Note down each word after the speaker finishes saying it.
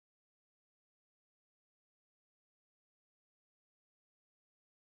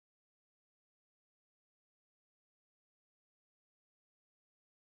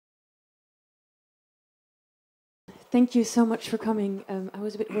Thank you so much for coming. I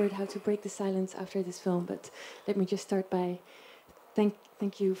was a bit worried how to break the silence after this film, but let me just start by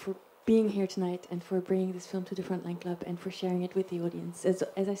thank you for being here tonight and for bringing this film to the Frontline Club and for sharing it with the audience.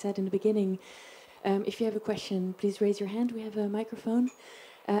 As I said in the beginning, if you have a question, please raise your hand. We have a microphone.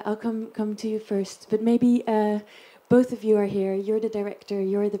 I'll come to you first, but maybe both of you are here. You're the director,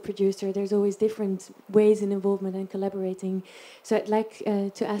 you're the producer. There's always different ways in involvement and collaborating. So I'd like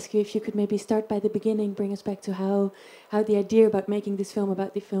to ask you if you could maybe start by the beginning, bring us back to how the idea about making this film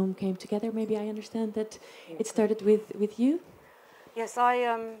about the film came together. Maybe I understand that it started with you. Yes,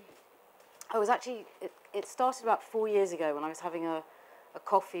 I was actually, it started about 4 years ago when I was having a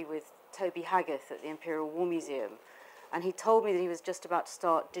coffee with Toby Haggith at the Imperial War Museum. And he told me that he was just about to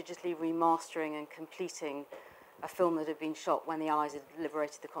start digitally remastering and completing a film that had been shot when the Allies had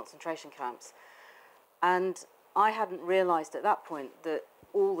liberated the concentration camps. And I hadn't realised at that point that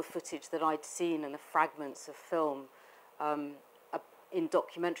all the footage that I'd seen and the fragments of film in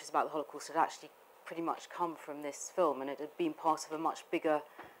documentaries about the Holocaust had actually pretty much come from this film, and it had been part of a much bigger,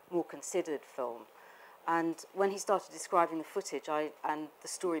 more considered film. And when he started describing the footage and the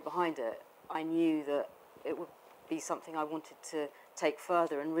story behind it, I knew that it would be something I wanted to take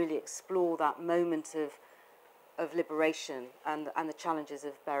further and really explore that moment of liberation and the challenges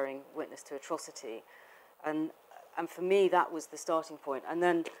of bearing witness to atrocity. And for me, that was the starting point. And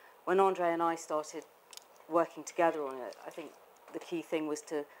then when André and I started working together on it, I think the key thing was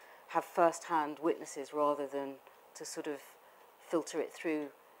to have first-hand witnesses rather than to sort of filter it through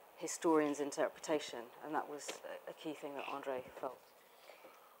historians' interpretation. And that was a key thing that André felt.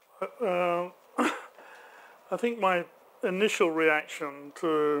 I think my initial reaction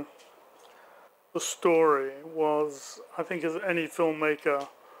to the story was, I think as any filmmaker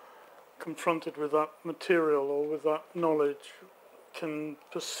confronted with that material or with that knowledge can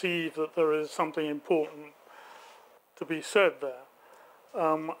perceive that there is something important to be said there.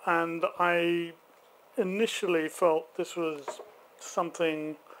 And I initially felt this was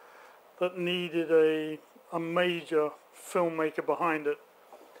something that needed a major filmmaker behind it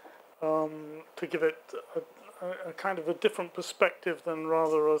to give it a kind of a different perspective than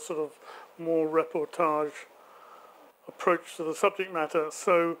rather a sort of more reportage approach to the subject matter.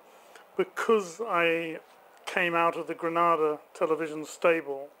 So because I came out of the Granada television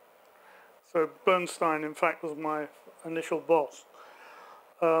stable, so Bernstein in fact was my initial boss,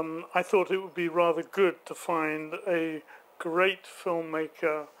 I thought it would be rather good to find a great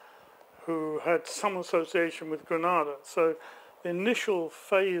filmmaker who had some association with Granada. So the initial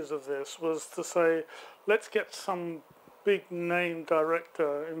phase of this was to say, let's get some big name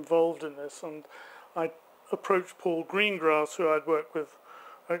director involved in this. And I approached Paul Greengrass, who I'd worked with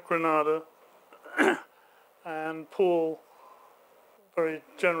at Granada, and Paul very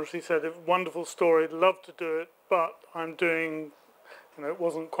generously said, wonderful story, love to do it, but I'm doing, it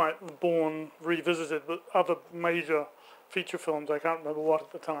wasn't quite Bourne Revisited, but other major feature films, I can't remember what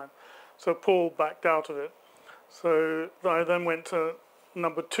at the time. So Paul backed out of it. So I then went to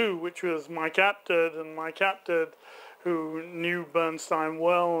number 2, which was Mike Apted, and Mike Apted, who knew Bernstein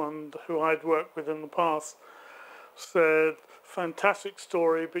well and who I'd worked with in the past, said, fantastic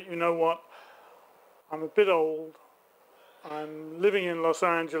story, but you know what? I'm a bit old. I'm living in Los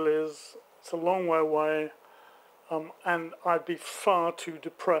Angeles. It's a long way away. And I'd be far too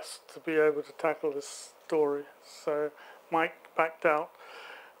depressed to be able to tackle this story. So Mike backed out.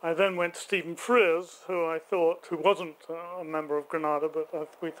 I then went to Stephen Frears, who wasn't a member of Granada,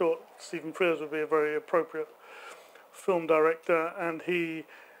 but we thought Stephen Frears would be a very appropriate film director, and he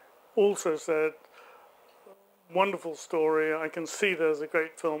also said, wonderful story, I can see there's a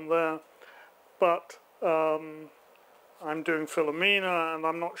great film there, but I'm doing Philomena, and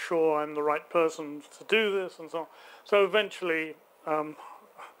I'm not sure I'm the right person to do this, and so on. So eventually,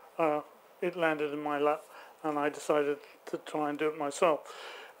 it landed in my lap, and I decided to try and do it myself.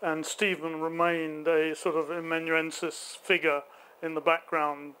 And Stephen remained a sort of amanuensis figure in the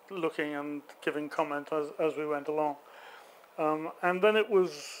background, looking and giving comment as we went along. And then it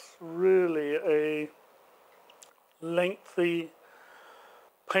was really a lengthy,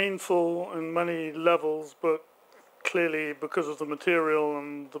 painful in many levels, but clearly because of the material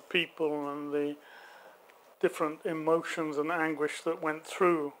and the people and the different emotions and anguish that went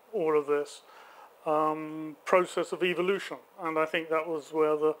through all of this, process of evolution. And I think that was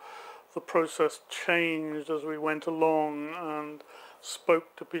where the process changed as we went along and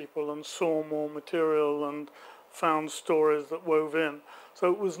spoke to people and saw more material and found stories that wove in.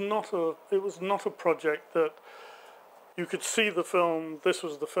 So it was not a project that you could see the film, this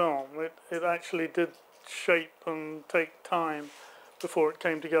was the film. It actually did shape and take time before it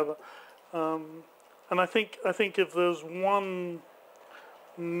came together. And I think if there's one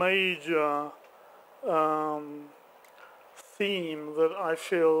major theme that I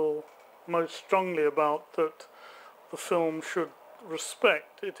feel most strongly about that the film should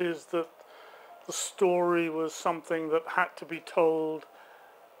respect, it is that the story was something that had to be told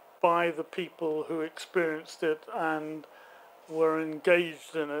by the people who experienced it and were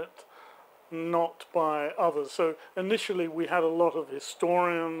engaged in it, not by others. So initially we had a lot of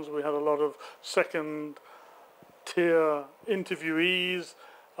historians, we had a lot of second-tier interviewees.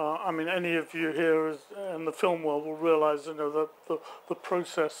 I mean, any of you here in the film world will realize, you know, that the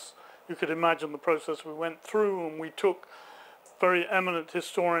process, you could imagine the process we went through, and we took very eminent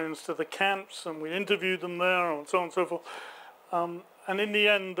historians to the camps and we interviewed them there and so on and so forth. And in the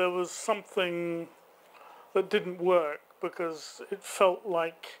end, there was something that didn't work because it felt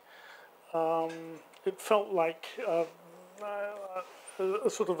like a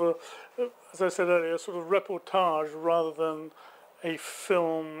sort of a, as I said earlier, a sort of reportage rather than a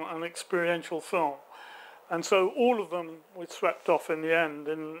film, an experiential film. And so all of them we swept off in the end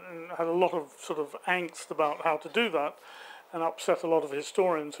and had a lot of sort of angst about how to do that and upset a lot of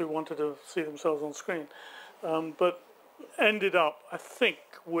historians who wanted to see themselves on screen. But ended up, I think,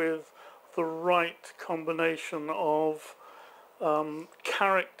 with the right combination of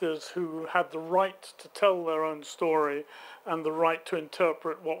characters who had the right to tell their own story and the right to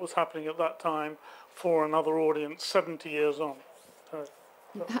interpret what was happening at that time for another audience 70 years on.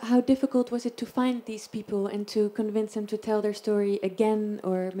 How difficult was it to find these people and to convince them to tell their story again,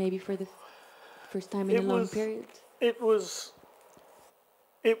 or maybe for the first time in a long period? It was,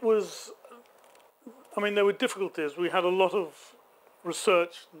 I mean, there were difficulties. We had a lot of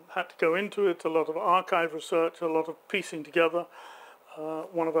research had to go into it, a lot of archive research, a lot of piecing together.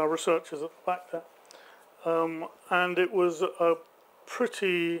 One of our researchers at the back there. And it was a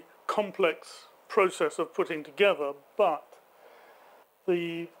pretty complex process of putting together, but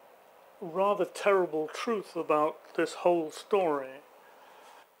the rather terrible truth about this whole story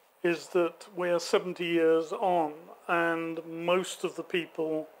is that we are 70 years on and most of the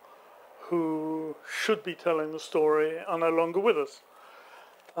people who should be telling the story are no longer with us.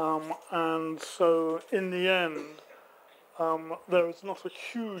 And so in the end, there is not a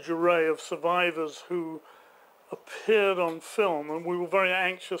huge array of survivors who appeared on film, and we were very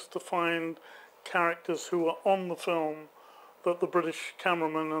anxious to find characters who were on the film that the British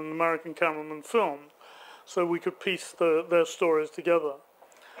cameraman and American cameraman filmed, so we could piece their stories together.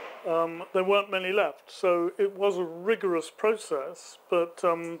 There weren't many left, so it was a rigorous process, but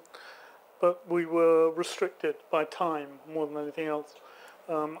we were restricted by time more than anything else.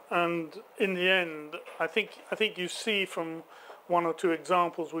 And in the end, I think you see from one or two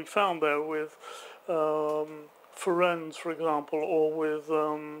examples we found there with Ferenz, for example, or with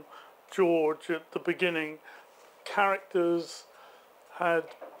George at the beginning, characters had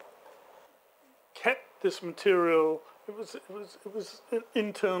kept this material. It was an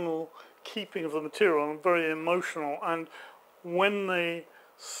internal keeping of the material and very emotional. And when they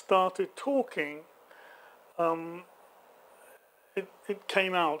started talking, it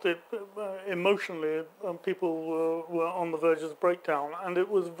came out. Emotionally, people were on the verge of breakdown, and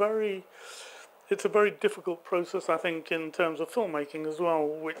it's a very difficult process, I think, in terms of filmmaking as well,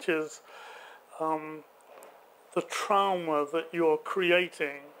 which is the trauma that you're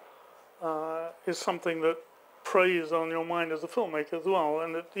creating is something that preys on your mind as a filmmaker as well,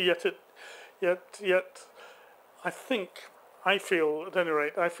 and yet I feel, at any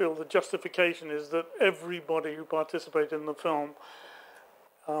rate, the justification is that everybody who participated in the film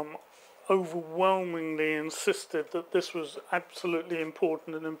overwhelmingly insisted that this was absolutely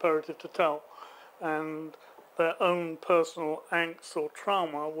important and imperative to tell, and their own personal angst or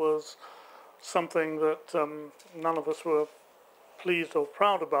trauma was something that none of us were pleased or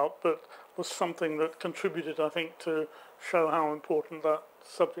proud about, but was something that contributed, I think, to show how important that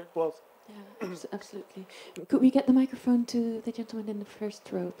subject was. Yeah, absolutely. Could we get the microphone to the gentleman in the first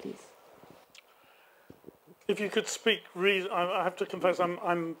row, please? If you could speak, I have to confess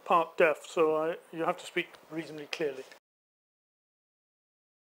I'm part deaf, so you have to speak reasonably clearly.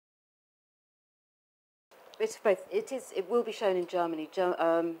 It's both. It will be shown in Germany.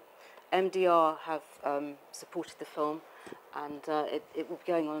 MDR have supported the film, and it will be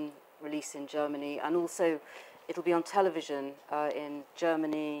going on release in Germany, and also it'll be on television in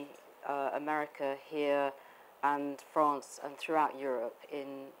Germany, America, here, and France, and throughout Europe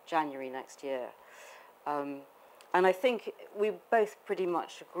in January next year. And I think we both pretty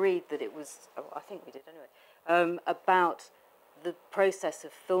much agreed that it was, I think we did anyway, about the process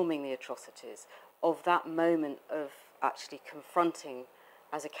of filming the atrocities, of that moment of actually confronting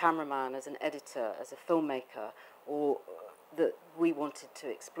as a cameraman, as an editor, as a filmmaker, or that we wanted to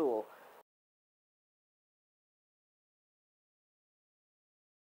explore.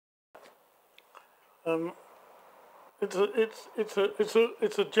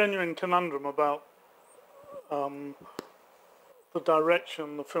 It's a genuine conundrum about the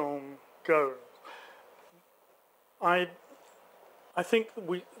direction the film goes. I think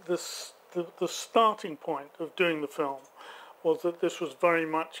the starting point of doing the film was that this was very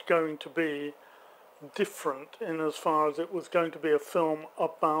much going to be different in as far as it was going to be a film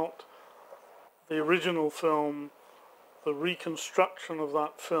about the original film, the reconstruction of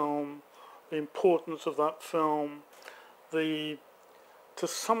that film, the importance of that film, to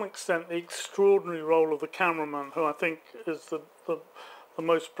some extent the extraordinary role of the cameraman, who I think is the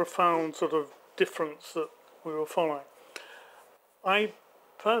most profound sort of difference that we were following. I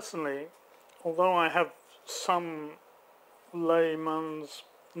personally, although I have some layman's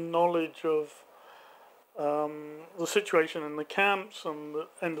knowledge of the situation in the camps and the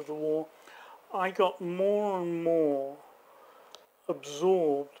end of the war, I got more and more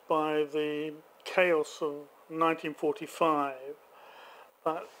absorbed by the chaos of 1945,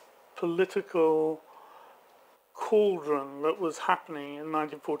 that political cauldron that was happening in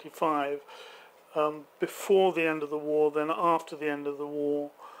 1945 before the end of the war, then after the end of the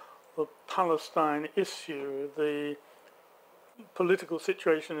war, the Palestine issue, the political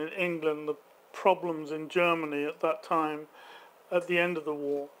situation in England, the problems in Germany at that time, at the end of the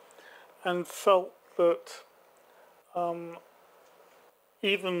war, and felt that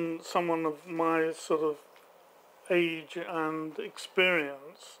even someone of my sort of age and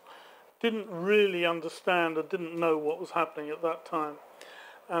experience didn't really understand or didn't know what was happening at that time.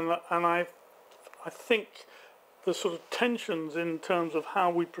 And I think the sort of tensions in terms of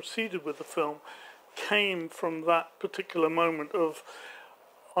how we proceeded with the film came from that particular moment of,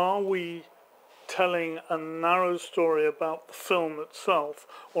 are we telling a narrow story about the film itself,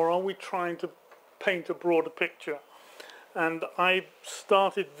 or are we trying to paint a broader picture? And I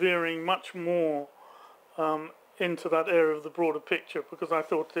started veering much more into that area of the broader picture, because I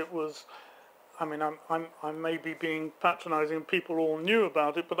thought it was, I mean, I may be being patronizing, people all knew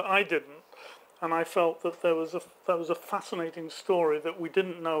about it, but I didn't. And I felt that there was a fascinating story that we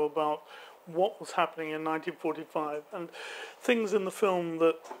didn't know about what was happening in 1945, and things in the film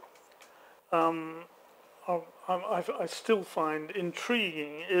that I still find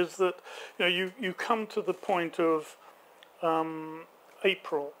intriguing is that, you know, you come to the point of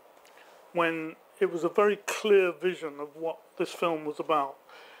April, when it was a very clear vision of what this film was about.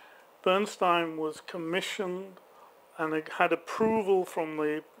 Bernstein was commissioned and it had approval from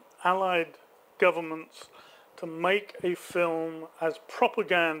the Allied governments to make a film as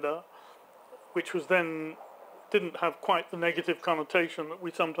propaganda, which was then didn't have quite the negative connotation that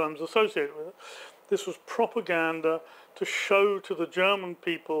we sometimes associate with it. This was propaganda to show to the German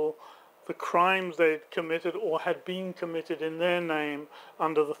people the crimes they'd committed or had been committed in their name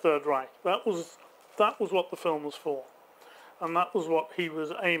under the Third Reich. That was what the film was for, and that was what he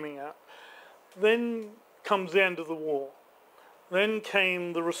was aiming at. Then comes the end of the war. Then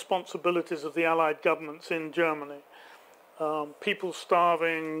came the responsibilities of the Allied governments in Germany. People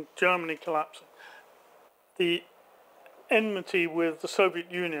starving, Germany collapsing. The enmity with the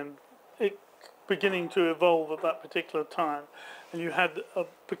Soviet Union, it beginning to evolve at that particular time. And you had a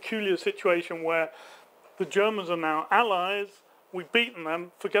peculiar situation where the Germans are now allies, we've beaten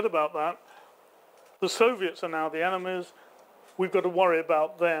them, forget about that. The Soviets are now the enemies, we've got to worry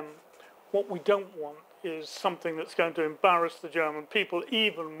about them. What we don't want is something that's going to embarrass the German people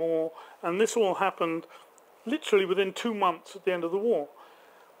even more, and this all happened literally within 2 months at the end of the war.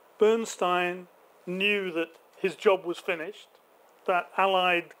 Bernstein knew that his job was finished, that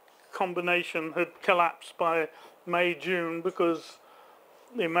Allied combination had collapsed by May, June, because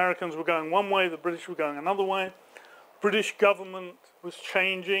the Americans were going one way, the British were going another way. British government was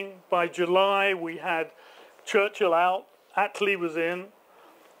changing. By July, we had Churchill out, Attlee was in.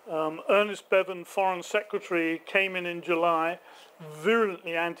 Ernest Bevin, Foreign Secretary, came in July,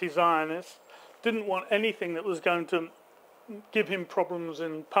 virulently anti-Zionist, didn't want anything that was going to give him problems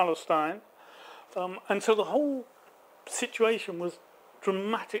in Palestine. And so the whole situation was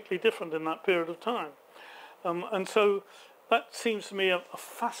dramatically different in that period of time. And so that seems to me a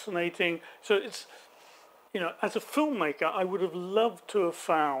fascinating... So it's, you know, as a filmmaker, I would have loved to have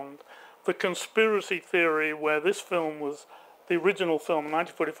found the conspiracy theory where this film was... The original film in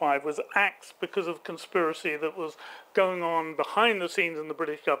 1945 was axed because of conspiracy that was going on behind the scenes in the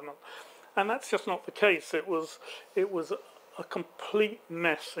British government. And that's just not the case. It was a complete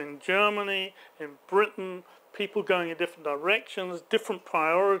mess in Germany, in Britain, people going in different directions, different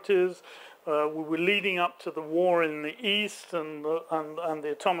priorities. We were leading up to the war in the East and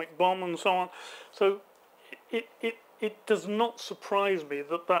the atomic bomb and so on. So it does not surprise me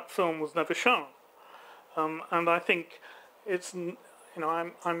that that film was never shown. And I think it's, you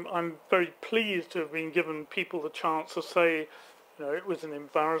know, I'm very pleased to have been given people the chance to say, you know, it was an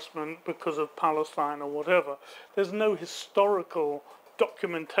embarrassment because of Palestine or whatever. There's no historical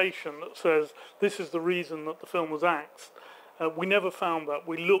documentation that says this is the reason that the film was axed. We never found that.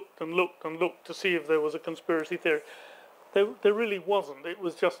 We looked and looked and looked to see if there was a conspiracy theory. There really wasn't. It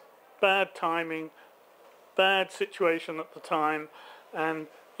was just bad timing, bad situation at the time, and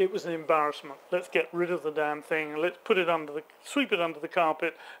it was an embarrassment. Let's get rid of the damn thing. Let's put it sweep it under the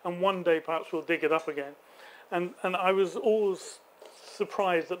carpet, and one day perhaps we'll dig it up again. And I was always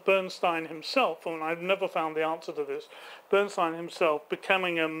surprised that Bernstein himself, and I've never found the answer to this, Bernstein himself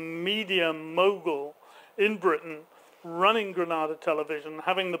becoming a media mogul in Britain, running Granada Television,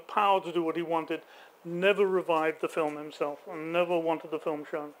 having the power to do what he wanted, never revived the film himself and never wanted the film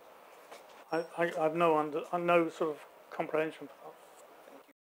shown. I've no sort of comprehension for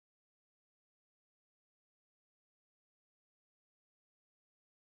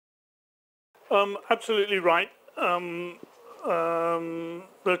that. Absolutely right. There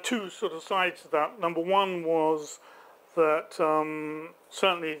are two sort of sides to that. Number one was that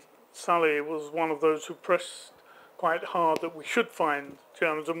certainly Sally was one of those who pressed quite hard that we should find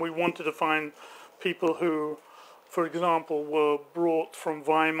Germans, and we wanted to find people who, for example, were brought from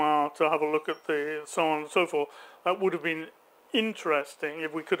Weimar to have a look at the so on and so forth. That would have been interesting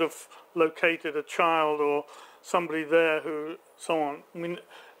if we could have located a child or somebody there who so on. I mean,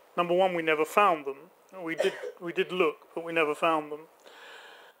 number one, we never found them. We did look, but we never found them.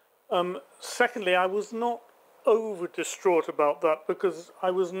 Secondly, I was not over distraught about that because I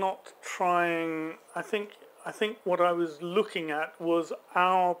was not trying. I think what I was looking at was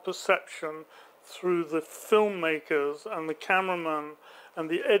our perception through the filmmakers and the cameramen and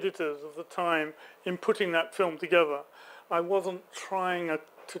the editors of the time in putting that film together. I wasn't trying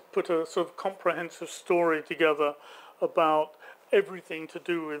to put a sort of comprehensive story together about everything to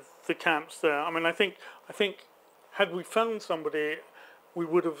do with the camps there. I mean, I think had we found somebody, we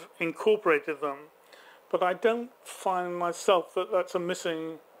would have incorporated them. But I don't find myself that that's a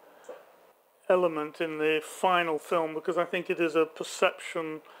missing element in the final film, because I think it is a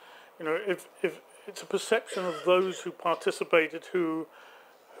perception, you know, if it's a perception of those who participated who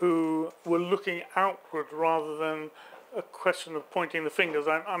were looking outward rather than a question of pointing the fingers.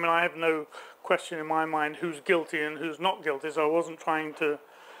 I mean, I have no question in my mind who's guilty and who's not guilty, so I wasn't trying to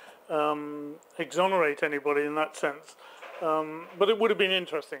exonerate anybody in that sense. But it would have been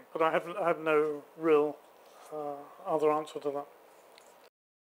interesting, but I have no real other answer to that.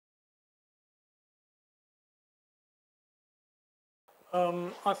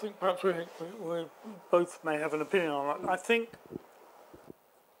 I think perhaps we both may have an opinion on that. I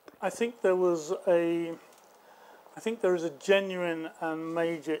think there is a genuine and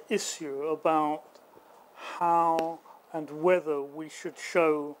major issue about how and whether we should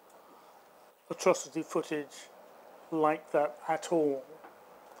show atrocity footage like that at all.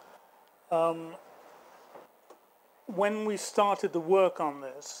 When we started the work on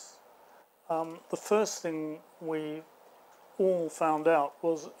this, the first thing we all found out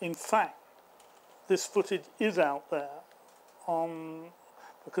was, in fact, this footage is out there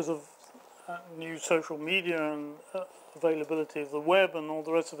because of new social media and availability of the web and all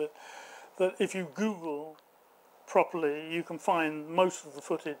the rest of it, that if you Google properly, you can find most of the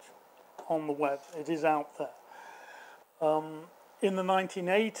footage on the web. It is out there. In the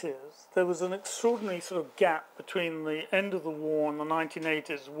 1980s, there was an extraordinary sort of gap between the end of the war and the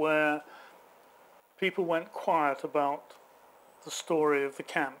 1980s where people went quiet about the story of the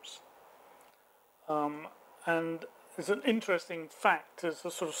camps. And it's an interesting fact, it's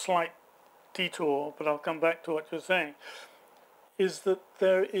a sort of slight detour, but I'll come back to what you're saying, is that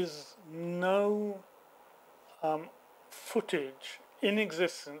there is no footage in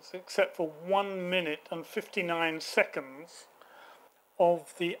existence except for 1 minute and 59 seconds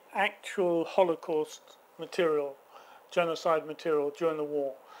of the actual Holocaust material, genocide material during the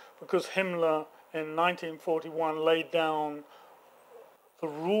war, because Himmler in 1941 laid down the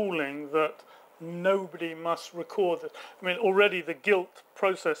ruling that nobody must record it. I mean, already the guilt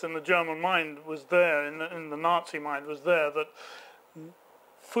process in the German mind was there, in the Nazi mind was there, that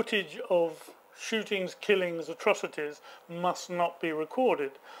footage of shootings, killings, atrocities must not be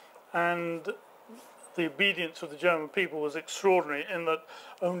recorded. And the obedience of the German people was extraordinary in that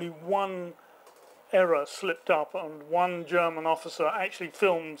only one error slipped up and one German officer actually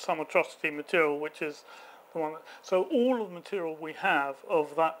filmed some atrocity material, which is the one. So all of the material we have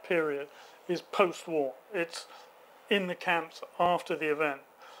of that period is post-war. It's in the camps after the event.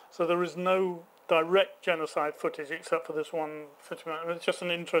 So there is no direct genocide footage except for this one 50 minutes. It's just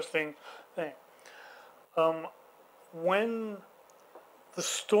an interesting thing. When the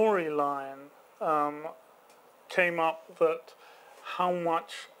storyline came up that how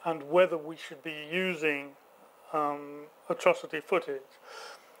much and whether we should be using atrocity footage,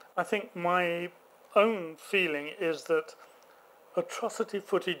 I think my own feeling is that atrocity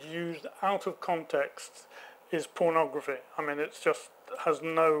footage used out of context is pornography. I mean, it just has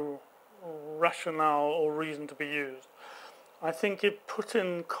no rationale or reason to be used. I think it put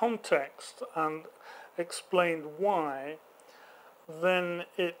in context and explained why, then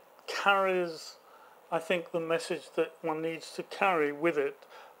it carries, I think, the message that one needs to carry with it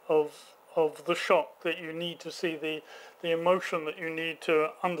of the shock that you need to see, the emotion that you need to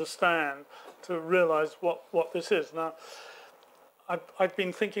understand to realize what this is. Now, I've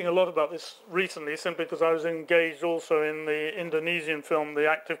been thinking a lot about this recently, simply because I was engaged also in the Indonesian film, The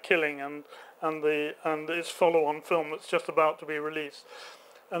Act of Killing, and its follow-on film that's just about to be released.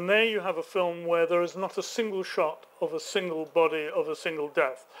 And there you have a film where there is not a single shot of a single body of a single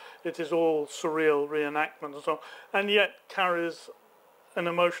death. It is all surreal reenactment and so on, and yet carries an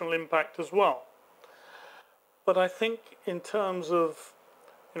emotional impact as well. But I think in terms of,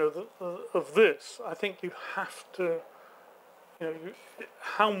 of this, I think you have to,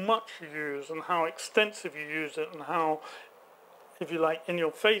 how much you use and how extensive you use it and how, if you like, in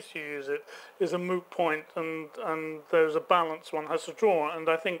your face you use it, is a moot point, and there's a balance one has to draw. And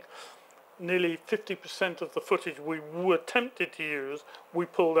I think nearly 50% of the footage we were tempted to use, we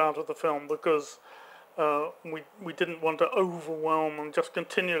pulled out of the film because we didn't want to overwhelm and just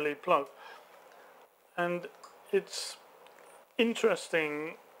continually plug. And it's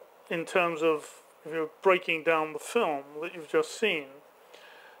interesting in terms of, if you're breaking down the film that you've just seen,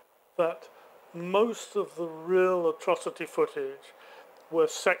 that most of the real atrocity footage were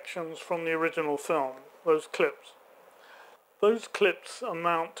sections from the original film, those clips. Those clips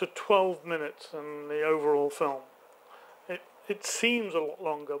amount to 12 minutes in the overall film. It seems a lot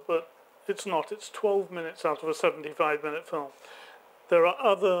longer, but it's not. It's 12 minutes out of a 75-minute film. There are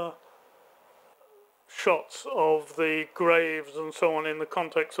other shots of the graves and so on in the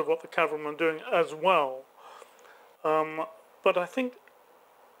context of what the cameramen are doing as well. But I think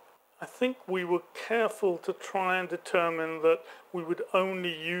we were careful to try and determine that we would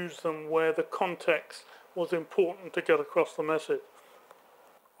only use them where the context was important to get across the message.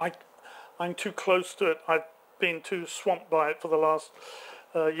 I'm too close to it. I've been too swamped by it for the last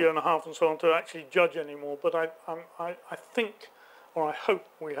year and a half and so on to actually judge anymore. But I think, or I hope,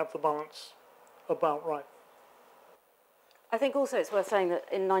 we have the balance about right. I think also it's worth saying that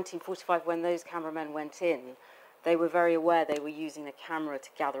in 1945, when those cameramen went in, they were very aware they were using the camera to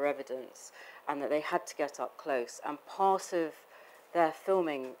gather evidence and that they had to get up close. And part of their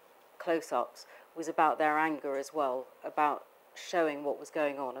filming close-ups was about their anger as well, about showing what was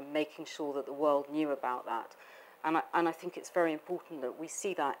going on and making sure that the world knew about that. And I think it's very important that we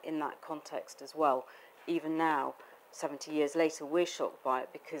see that in that context as well. Even now, 70 years later, we're shocked by it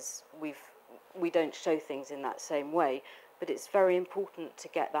because we don't show things in that same way. But it's very important to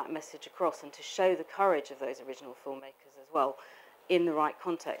get that message across and to show the courage of those original filmmakers as well in the right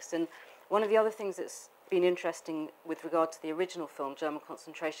context. And one of the other things that's been interesting with regard to the original film, German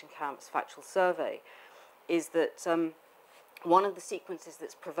Concentration Camps Factual Survey, is that one of the sequences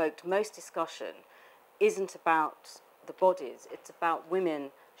that's provoked most discussion isn't about the bodies, it's about women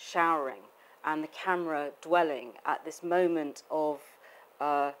showering and the camera dwelling at this moment of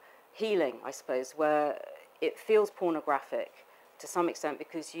healing, I suppose, where it feels pornographic to some extent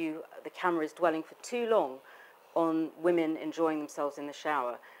because the camera is dwelling for too long on women enjoying themselves in the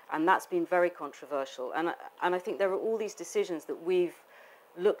shower, and that's been very controversial. And I think there are all these decisions that we've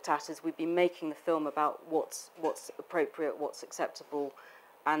looked at as we've been making the film about what's appropriate, what's acceptable,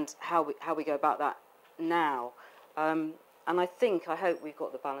 and how we go about that now. And I hope we've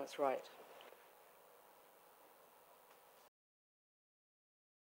got the balance right.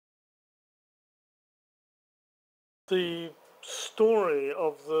 The story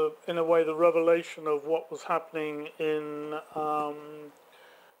of in a way, the revelation of what was happening in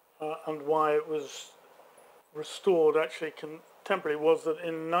and why it was restored actually contemporarily was that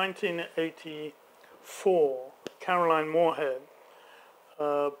in 1984, Caroline Moorhead,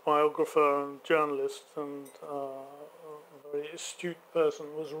 biographer and journalist and a very astute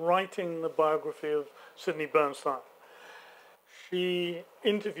person, was writing the biography of Sidney Bernstein. She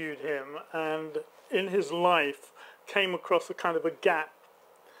interviewed him, and in his life came across a kind of a gap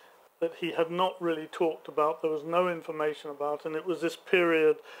that he had not really talked about, there was no information about, and it was this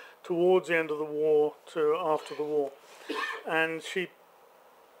period towards the end of the war to after the war. And she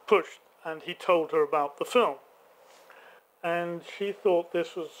pushed, and he told her about the film. And she thought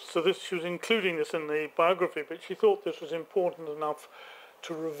this was, she was including this in the biography, but she thought this was important enough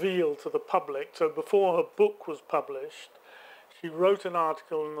to reveal to the public. So before her book was published, she wrote an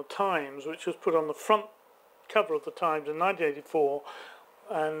article in the Times, which was put on the front cover of the Times in 1984,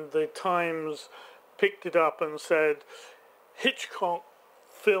 and the Times picked it up and said, Hitchcock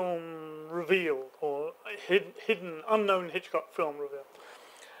film revealed, or hidden, unknown Hitchcock film revealed.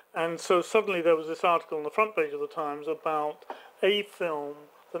 And so suddenly there was this article on the front page of the Times about a film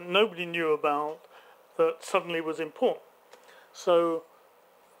that nobody knew about that suddenly was important. So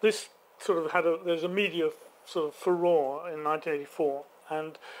this sort of there's a media sort of furore in 1984,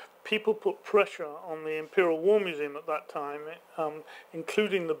 and people put pressure on the Imperial War Museum at that time,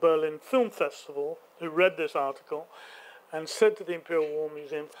 including the Berlin Film Festival, who read this article, and said to the Imperial War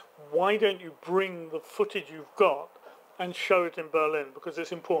Museum, why don't you bring the footage you've got and show it in Berlin, because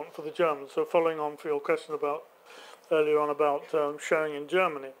it's important for the Germans. So following on for your question about earlier on about showing in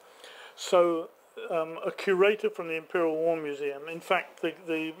Germany. So a curator from the Imperial War Museum, in fact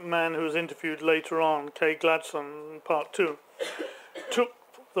the man who was interviewed later on, Kay Gladstone, in part 2, took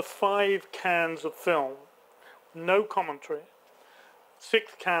the 5 cans of film, no commentary,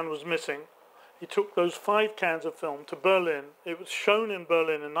 6th can was missing. He took those 5 cans of film to Berlin. It was shown in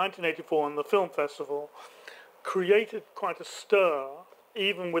Berlin in 1984 in the film festival, created quite a stir,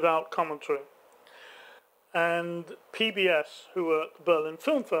 even without commentary. And PBS, who were at the Berlin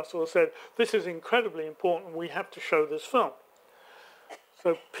Film Festival, said, this is incredibly important, we have to show this film.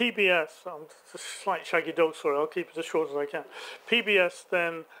 So PBS, it's a slight shaggy dog story, I'll keep it as short as I can. PBS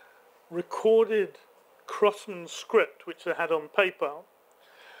then recorded Crossman's script, which they had on paper.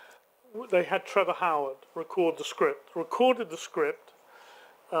 They had Trevor Howard record the script, recorded the script,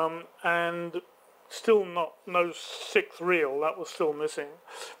 and still no 6th reel, that was still missing,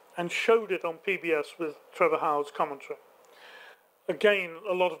 and showed it on PBS with Trevor Howard's commentary. Again,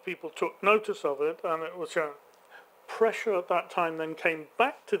 a lot of people took notice of it, and it was shown. Pressure at that time then came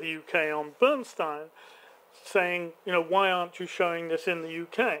back to the UK on Bernstein, saying, you know, why aren't you showing this in the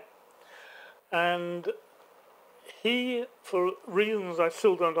UK? And he, for reasons I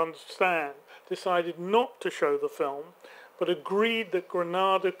still don't understand, decided not to show the film, but agreed that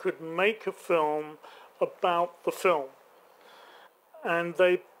Granada could make a film about the film. And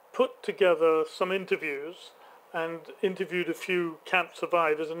they put together some interviews and interviewed a few camp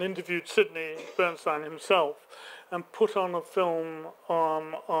survivors and interviewed Sidney Bernstein himself and put on a film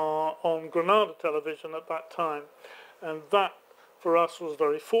on Granada television at that time. And that, for us, was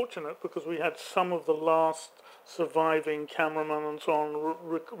very fortunate because we had some of the last surviving cameramen and so on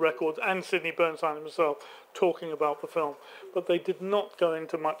records, and Sidney Bernstein himself talking about the film, but they did not go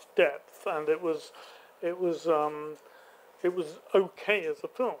into much depth, and it was okay as a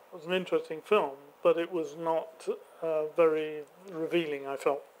film. It was an interesting film, but it was not very revealing, I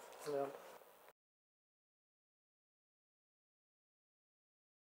felt. Yeah.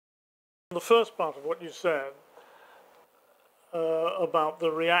 The first part of what you said about the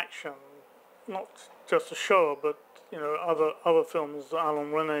reaction, not just a shower, but you know, other films,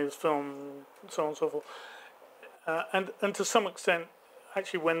 Alain René's film, and so on and so forth, and to some extent,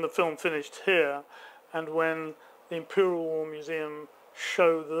 actually, when the film finished here, and when the Imperial War Museum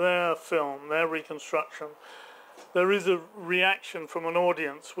showed their film, their reconstruction, there is a reaction from an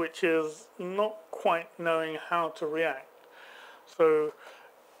audience which is not quite knowing how to react. So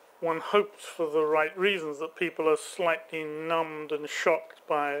one hopes, for the right reasons, that people are slightly numbed and shocked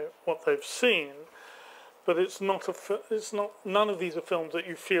by what they've seen. But none of these are films that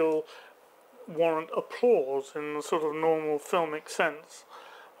you feel warrant applause in the sort of normal filmic sense,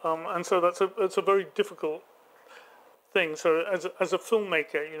 and so it's a very difficult thing. So as a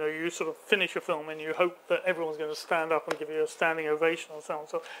filmmaker, you know, you sort of finish a film and you hope that everyone's going to stand up and give you a standing ovation or so on.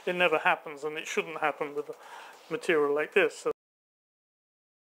 So it never happens, and it shouldn't happen with material like this. So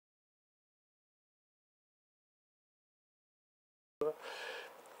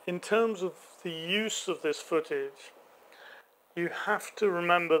in terms of the use of this footage, you have to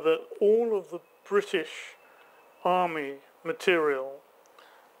remember that all of the British Army material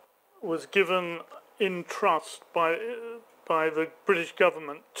was given in trust by the British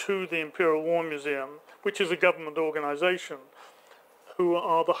government to the Imperial War Museum, which is a government organisation, who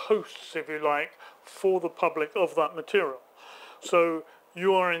are the hosts, if you like, for the public of that material. So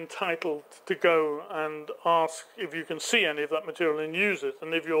you are entitled to go and ask if you can see any of that material and use it,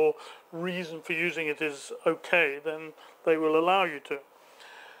 and if your reason for using it is okay, then they will allow you to.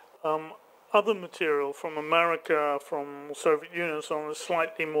 Other material from America, from Soviet Union, and so on, is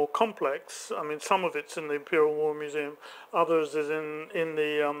slightly more complex. I mean, some of it's in the Imperial War Museum, others is in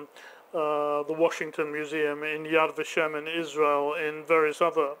the Washington Museum, in Yad Vashem in Israel, in various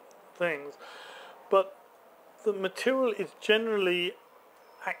other things. But the material is generally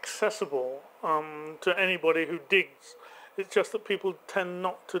accessible to anybody who digs. It's just that people tend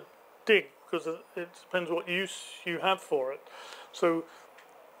not to dig because it depends what use you have for it. So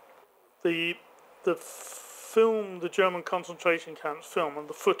the film, the German concentration camps film, and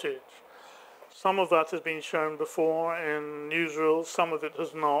the footage, some of that has been shown before in newsreels, some of it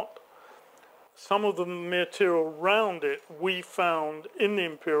has not. Some of the material around it we found in the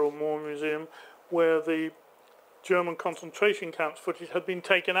Imperial War Museum, where the German concentration camps footage had been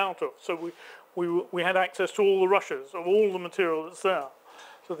taken out of. So we had access to all the rushes of all the material that's there.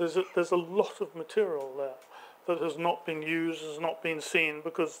 So there's a lot of material there that has not been used, has not been seen,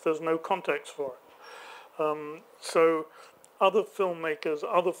 because there's no context for it. So other filmmakers,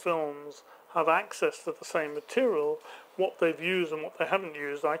 other films have access to the same material. What they've used and what they haven't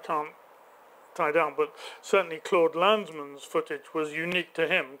used, I can't tie down. But certainly Claude Lanzmann's footage was unique to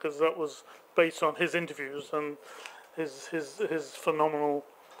him, because that was based on his interviews and his phenomenal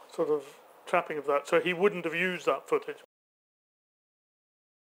sort of trapping of that. So he wouldn't have used that footage.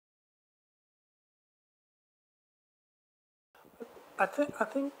 I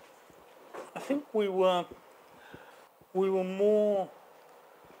think we were more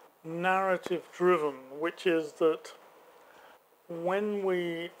narrative driven, which is that when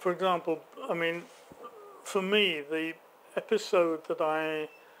we, for example, I mean, for me, the episode that I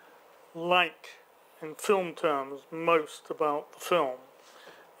like in film terms most about the film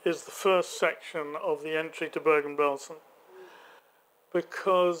is the first section of the entry to Bergen-Belsen,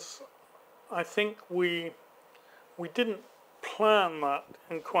 because I think we didn't plan that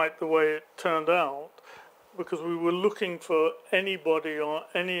in quite the way it turned out, because we were looking for anybody or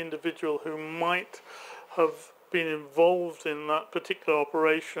any individual who might have been involved in that particular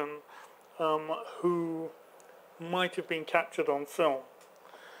operation, who might have been captured on film.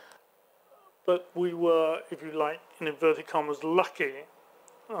 But we were, if you like, in inverted commas, lucky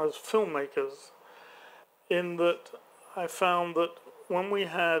as filmmakers, in that I found that when we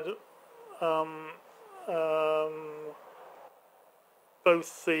had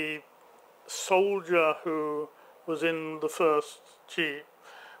both the soldier who was in the first jeep,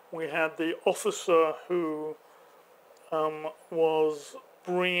 we had the officer who was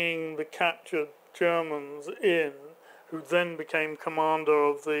bringing the captured Germans in, who then became commander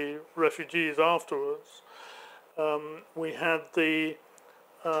of the refugees afterwards. We had the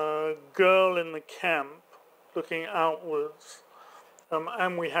girl in the camp looking outwards,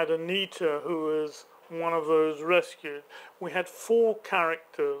 and we had Anita, who is one of those rescued. We had 4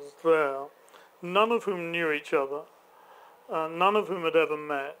 characters there, none of whom knew each other, none of whom had ever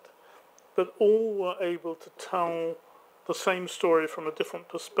met, but all were able to tell the same story from a different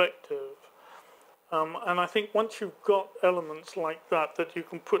perspective. And I think once you've got elements like that that you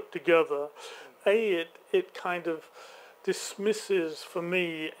can put together, it kind of dismisses for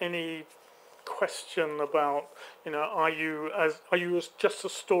me any question about, you know, are you as just a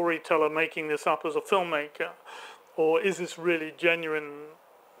storyteller making this up as a filmmaker, or is this really genuine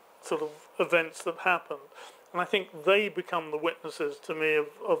sort of events that happened? And I think they become the witnesses to me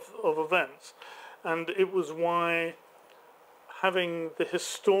of events, and it was why having the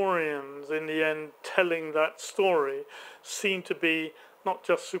historians in the end telling that story seemed to be not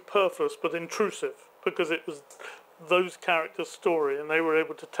just superfluous but intrusive, because it was those characters' story and they were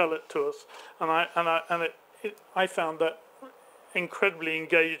able to tell it to us, and I found that incredibly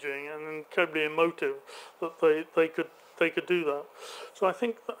engaging and incredibly emotive that they could do that. So I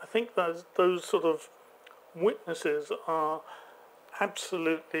think that those sort of witnesses are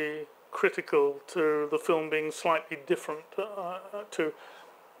absolutely critical to the film being slightly different to,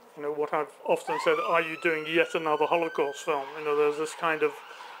 you know, what I've often said, are you doing yet another Holocaust film? You know, there's this kind of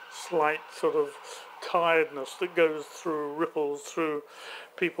slight sort of tiredness that goes through, ripples through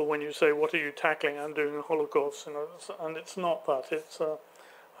people when you say, what are you tackling? I'm doing a Holocaust, you know, and it's not that. It's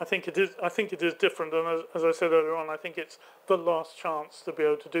I think it is different, and as I said earlier on, I think it's the last chance to be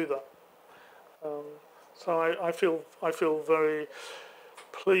able to do that. So I feel very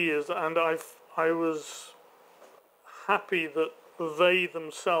pleased, and I was happy that they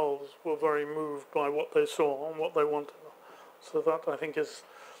themselves were very moved by what they saw and what they wanted. So that, I think, is,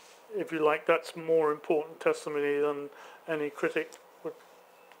 if you like, that's more important testimony than any critic would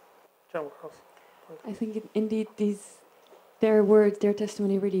come across. I think indeed these their words, their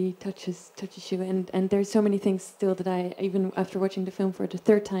testimony really touches you, and there's so many things still that I, even after watching the film for the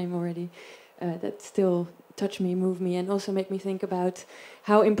third time already, that still touch me, move me, and also make me think about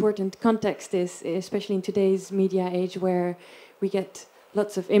how important context is, especially in today's media age where we get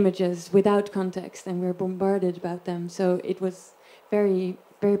lots of images without context and we're bombarded about them. So it was very,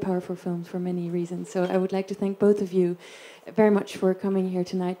 very powerful film for many reasons. So I would like to thank both of you very much for coming here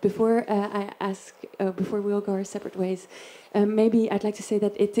tonight. Before before we all go our separate ways, maybe I'd like to say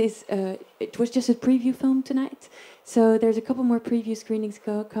that it was just a preview film tonight. So there's a couple more preview screenings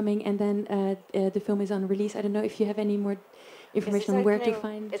coming, and then the film is on release. I don't know if you have any more information on where to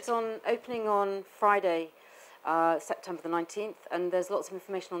find. It's opening on Friday, September the 19th, and there's lots of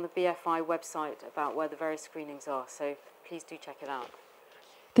information on the BFI website about where the various screenings are. So please do check it out.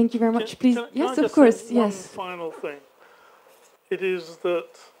 Thank you very much. Please, yes, of just course, say yes. One final thing. It is that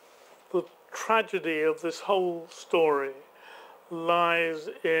the tragedy of this whole story lies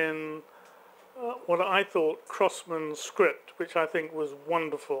in what I thought Crossman's script, which I think was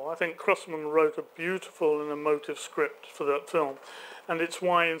wonderful. I think Crossman wrote a beautiful and emotive script for that film. And it's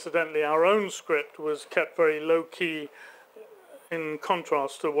why, incidentally, our own script was kept very low-key in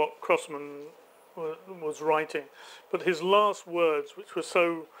contrast to what Crossman was writing. But his last words, which were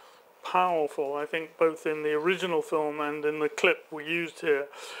so powerful, I think, both in the original film and in the clip we used here,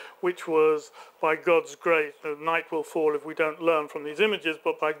 which was, by God's grace, night will fall if we don't learn from these images,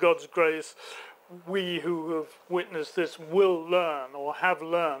 but by God's grace, we who have witnessed this will learn or have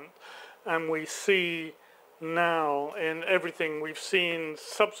learned, and we see now in everything we've seen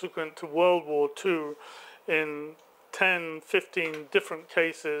subsequent to World War II in 10, 15 different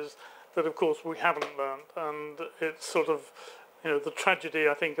cases that, of course, we haven't learned. And it's sort of, the tragedy,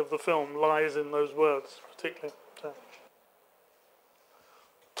 I think, of the film lies in those words, particularly.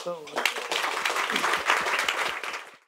 So.